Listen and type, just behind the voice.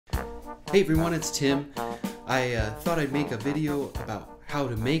Hey everyone, it's Tim. I thought I'd make a video about how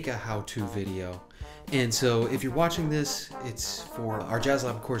to make a how-to video. And so if you're watching this, it's for our Jazz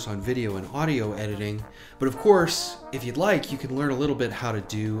Lab course on video and audio editing. But of course, if you'd like, you can learn a little bit how to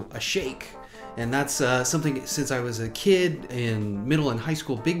do a shake. And that's something, since I was a kid in middle and high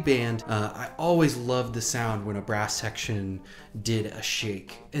school big band, I always loved the sound when a brass section did a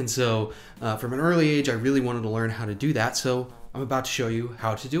shake. And so from an early age, I really wanted to learn how to do that. So I'm about to show you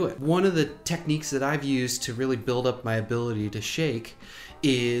how to do it. One of the techniques that I've used to really build up my ability to shake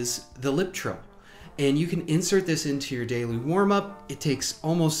is the lip trill. And you can insert this into your daily warm-up. It takes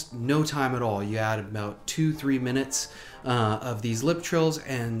almost no time at all. You add about 2-3 minutes of these lip trills,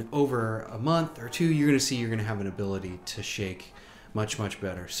 and over a month or two, you're gonna have an ability to shake much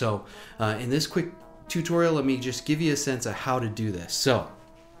better. So in this quick tutorial, let me just give you a sense of how to do this. So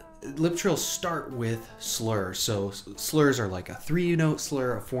lip trills start with slurs. So slurs are like a 3-note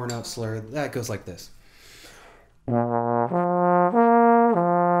slur, a 4-note slur. That goes like this.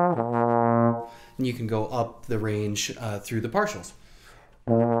 And you can go up the range through the partials.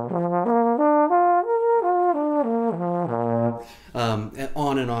 And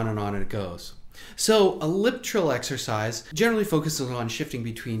on and on and on it goes. So a lip trill exercise generally focuses on shifting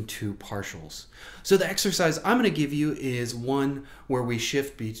between two partials. So the exercise I'm going to give you is one where we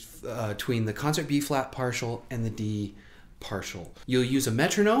shift between the concert B flat partial and the D partial. You'll use a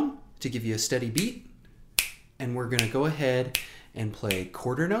metronome to give you a steady beat, and we're going to go ahead and play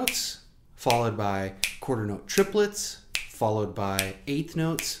quarter notes, followed by quarter note triplets, followed by eighth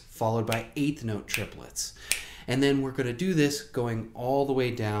notes, followed by eighth note triplets. And then we're going to do this going all the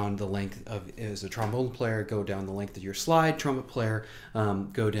way down the length of, as a trombone player, go down the length of your slide, trumpet player,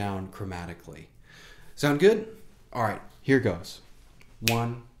 go down chromatically. Sound good? All right, here goes.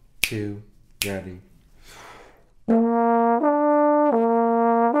 1, 2, ready.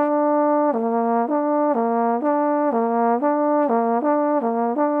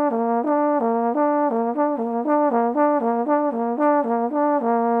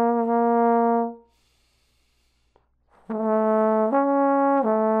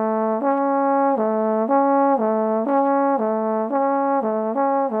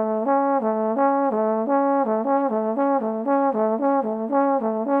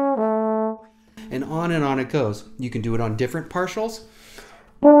 And on it goes. You can do it on different partials.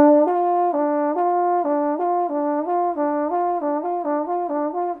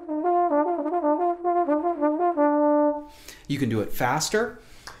 You can do it faster.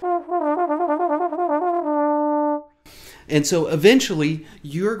 And so eventually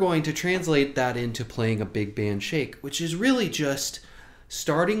you're going to translate that into playing a big band shake, which is really just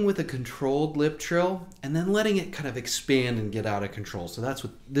starting with a controlled lip trill and then letting it kind of expand and get out of control. So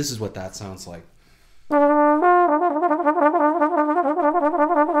this is what that sounds like.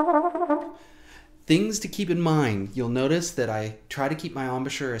 Things to keep in mind. You'll notice that I try to keep my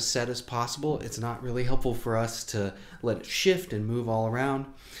embouchure as set as possible. It's not really helpful for us to let it shift and move all around.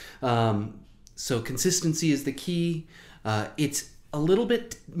 So consistency is the key. It's a little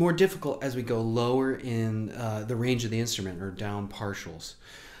bit more difficult as we go lower in the range of the instrument, or down partials.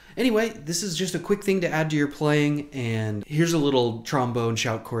 Anyway, this is just a quick thing to add to your playing, and here's a little trombone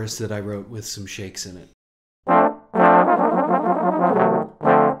shout chorus that I wrote with some shakes in it.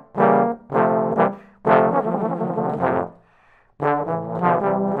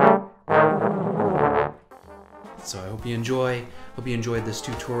 So I hope you enjoyed this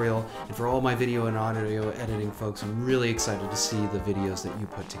tutorial, and for all my video and audio editing folks, I'm really excited to see the videos that you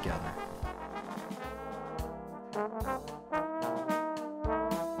put together.